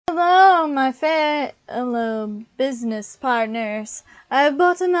my fellow business partners, I've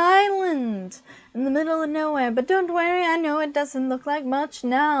bought an island in the middle of nowhere, but don't worry, I know it doesn't look like much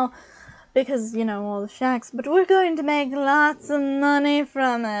now, because, you know, all the shacks, but we're going to make lots of money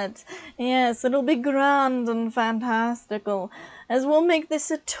from it. Yes, it'll be grand and fantastical, as we'll make this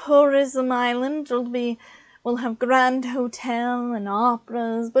a tourism island. We'll have grand hotel and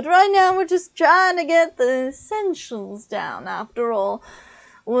operas, but right now we're just trying to get the essentials down, after all.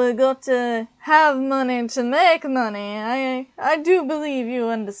 We got to have money to make money. I do believe you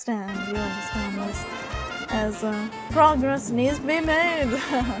understand. You understand this, as progress needs to be made.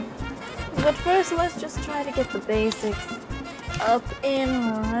 But first, let's just try to get the basics up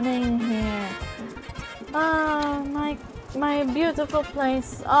and running here. My beautiful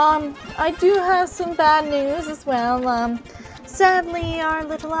place. I do have some bad news as well. Sadly, our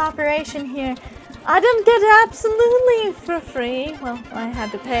little operation here, I didn't get absolutely for free. Well, I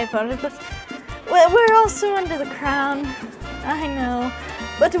had to pay for it, but we're also under the crown. I know.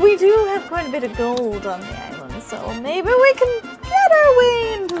 But we do have quite a bit of gold on the island, so maybe we can get our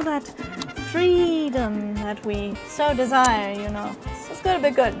way into that freedom that we so desire, you know. It's gonna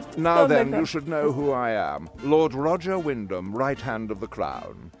be good. Now then, you should know who I am. Lord Roger Wyndham, right hand of the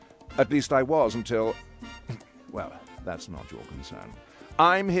crown. At least I was until... well, that's not your concern.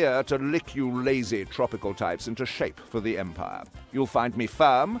 I'm here to lick you lazy tropical types into shape for the Empire. You'll find me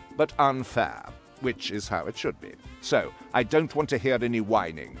firm, but unfair, which is how it should be. So, I don't want to hear any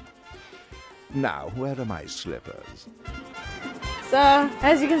whining. Now, where are my slippers? So,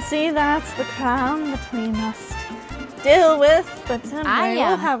 as you can see, that's the crown that we must deal with, but someday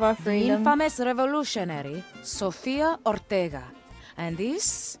we'll have our freedom. The infamous revolutionary, Sofia Ortega, and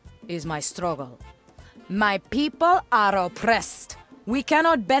this is my struggle. My people are oppressed. We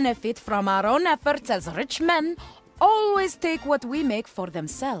cannot benefit from our own efforts as rich men, always take what we make for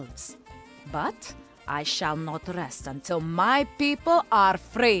themselves. But I shall not rest until my people are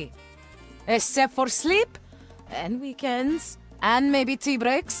free. Except for sleep, and weekends, and maybe tea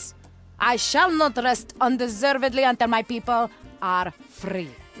breaks. I shall not rest undeservedly until my people are free.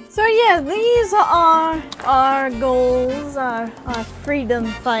 So yeah, these are our goals, our freedom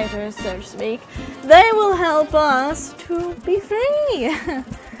fighters, so to speak. They will help us to be free.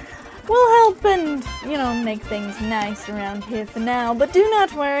 We'll help and, you know, make things nice around here for now. But do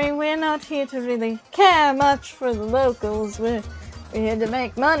not worry, we're not here to really care much for the locals. We're here to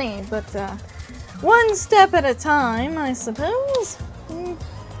make money, but one step at a time, I suppose.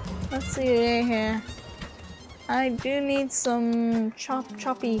 Let's see here. I do need some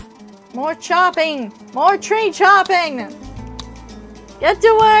choppy. More chopping! More tree chopping! Get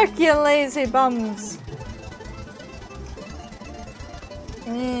to work, you lazy bums!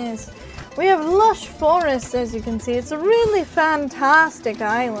 Yes. We have lush forests, as you can see. It's a really fantastic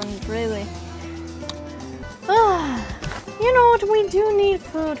island, really. You know what? We do need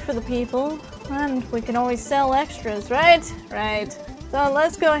food for the people. And we can always sell extras, right? Right. So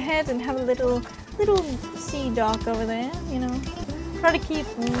let's go ahead and have a little sea dock over there, you know. Try to keep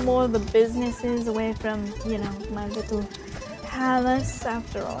more of the businesses away from, you know, my little palace.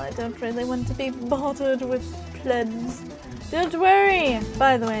 After all, I don't really want to be bothered with plebs. Don't worry.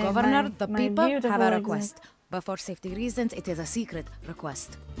 By the way, Governor, the my people beautiful have a request. But for safety reasons, it is a secret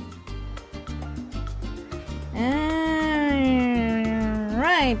request.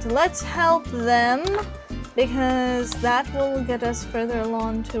 Right, let's help them, because that will get us further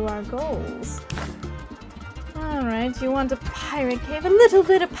along to our goals. Alright, you want a pirate cave? A little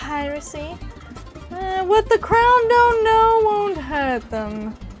bit of piracy. What the crown don't know won't hurt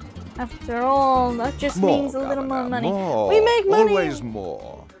them. After all, that just means a little more money. More. We make money. Always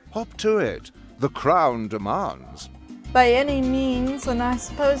more. Hop to it. The crown demands. By any means, and I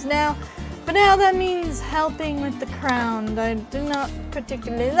suppose now, for now that means helping with the crown. I do not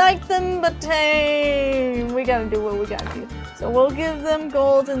particularly like them, but hey, we gotta do what we gotta do. So we'll give them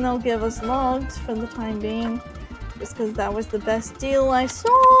gold and they'll give us logs for the time being. Just because that was the best deal I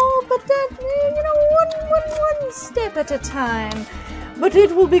saw, but that, you know, one step at a time. But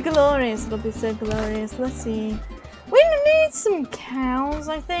it will be glorious, it'll be so glorious. Let's see. We need some cows,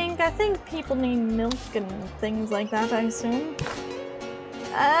 I think. I think people need milk and things like that, I assume.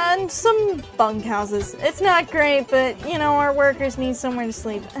 And some bunkhouses. It's not great, but, you know, our workers need somewhere to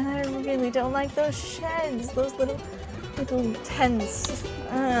sleep. And I really don't like those sheds, those little tents.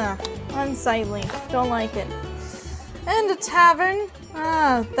 Unsightly. Don't like it. And a tavern.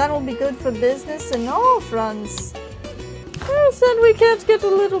 That'll be good for business in all fronts. Who said we can't get a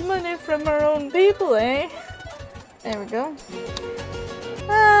little money from our own people, eh? There we go.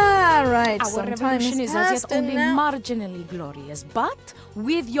 Alright, Our some time revolution has is as passed yet and only now... marginally glorious, but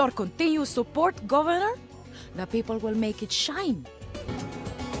with your continued support, Governor, the people will make it shine.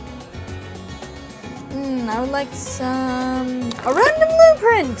 I would like some... A random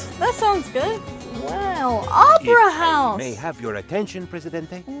blueprint! That sounds good. Well, Opera House! May have your attention,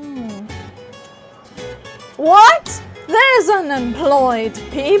 Presidente? What? There's unemployed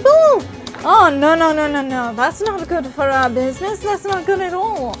people? Oh, no. That's not good for our business. That's not good at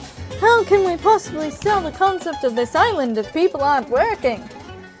all. How can we possibly sell the concept of this island if people aren't working?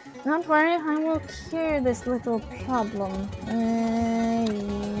 Don't worry, I will cure this little problem.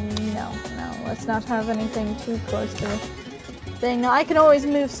 No. Let's not have anything too close to the thing. No, I can always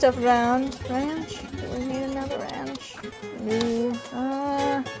move stuff around. Ranch? Do we need another ranch? No.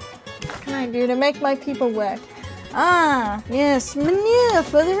 What can I do to make my people work? Ah, yes, manure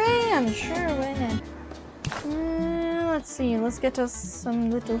for the ranch. Sure, why not? Let's see. Let's get us some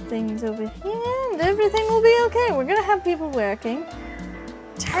little things over here, and everything will be okay. We're gonna have people working.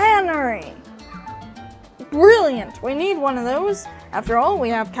 Tannery. Brilliant. We need one of those. After all, we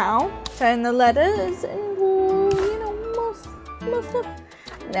have cow. Turn the letters into, most of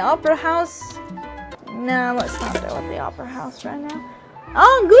the opera house. No, let's not go with the opera house right now.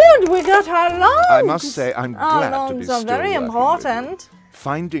 Oh, good! We got our logs! I must say, I'm glad our to be logs still are very working important. with you.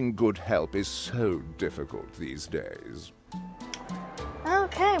 Finding good help is so difficult these days.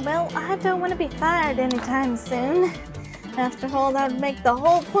 Okay, well, I don't want to be fired anytime soon. After all, that would make the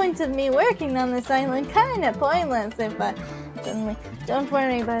whole point of me working on this island kind of pointless if I suddenly... Don't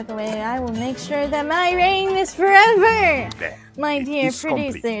worry, by the way, I will make sure that my reign is forever! My dear It's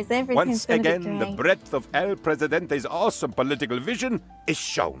complete. producers, everything's Once gonna again, be the great. breadth of El Presidente's awesome political vision is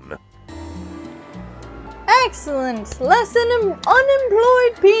shown. Excellent! Less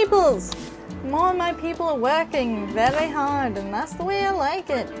unemployed peoples! More of my people are working very hard, and that's the way I like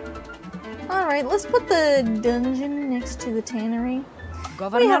it. Alright, let's put the dungeon next to the tannery.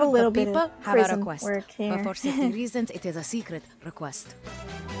 Governor, have a little the bit people of have a prison request. work here. But for safety reasons, it is a secret request.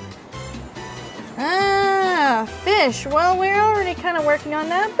 Ah, fish. Well, we're already kind of working on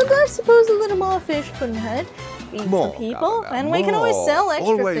that, but I suppose a little more fish couldn't hurt. Feed More, some people, Governor, and we can always more. sell extra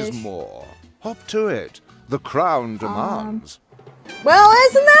Always fish. more. Hop to it. The crown demands. Well,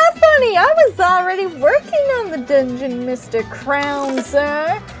 isn't that funny? I was already working on the dungeon, Mr. Crown,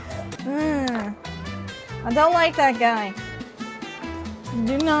 sir. I don't like that guy.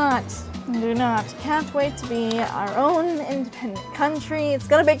 Do not. Can't wait to be our own independent country. It's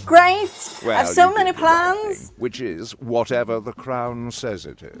gonna be great. Well, I have so you many did the right plans. thing, which is whatever the crown says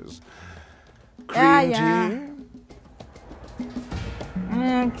it is. Cream Yeah. tea?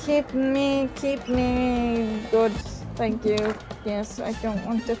 Keep me good. Thank you. Yes, I don't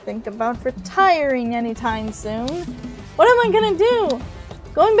want to think about retiring anytime soon. What am I gonna do?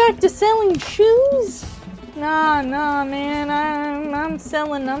 Going back to selling shoes? Nah, man. I'm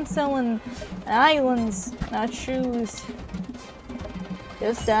selling islands, not shoes.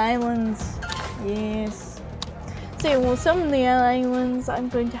 Just islands. Yes. See, well, some of the islands I'm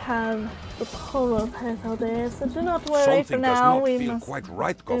going to have the polo petal there, so do not worry for Something now. does not We feel must quite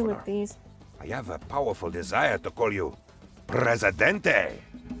right, do Governor. with these. I have a powerful desire to call you Presidente.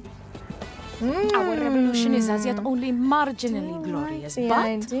 Our revolution is as yet only marginally glorious, The but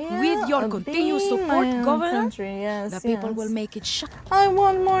idea with your of continued being support, my own Governor, country, yes, the people yes. will make it shine. I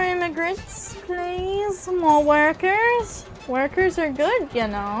want more immigrants, please. More workers. Workers are good, you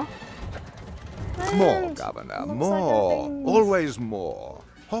know. More, And Governor, looks like more. everything's- Always more.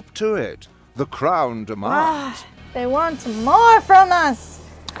 Hop to it. The crown demands. They want more from us.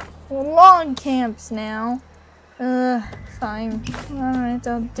 Log camps now. Fine. Alright,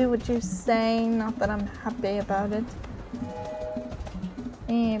 I'll do what you say. Not that I'm happy about it.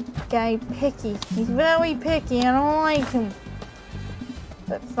 Guy picky. He's very picky. I don't like him.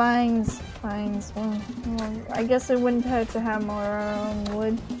 But fines. Well, I guess it wouldn't hurt to have more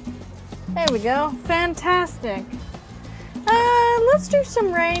wood. There we go. Fantastic. Let's do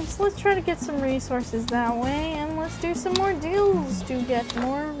some raids. Let's try to get some resources that way, and let's do some more deals to get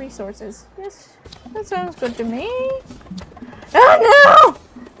more resources. Yes, that sounds good to me. Oh no!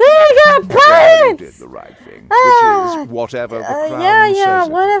 They got Well, you pirates! did the right thing, Ah, which is whatever the crown yeah, says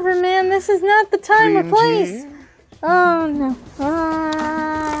it whatever, is. man. This is not the time or Green place. tea? Oh no. No.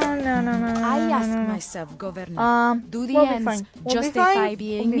 I ask no. myself, Governor, do the we'll be ends fine. We'll be justify fine.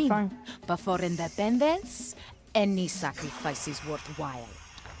 being We'll be mean? fine. But for independence, any sacrifice is worthwhile.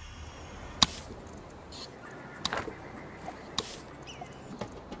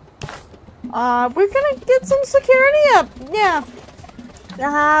 We're gonna get some security up. Yeah.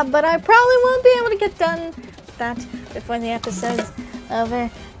 But I probably won't be able to get done that before the episode's over.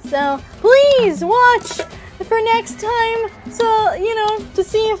 So please watch for next time, so, you know, to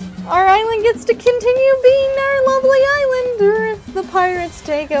see if our island gets to continue being our lovely island, or if the pirates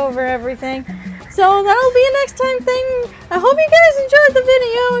take over everything. So that'll be a next time thing. I hope you guys enjoyed the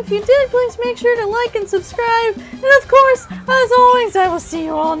video. If you did, please make sure to like and subscribe. And of course, as always, I will see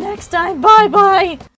you all next time. Bye-bye!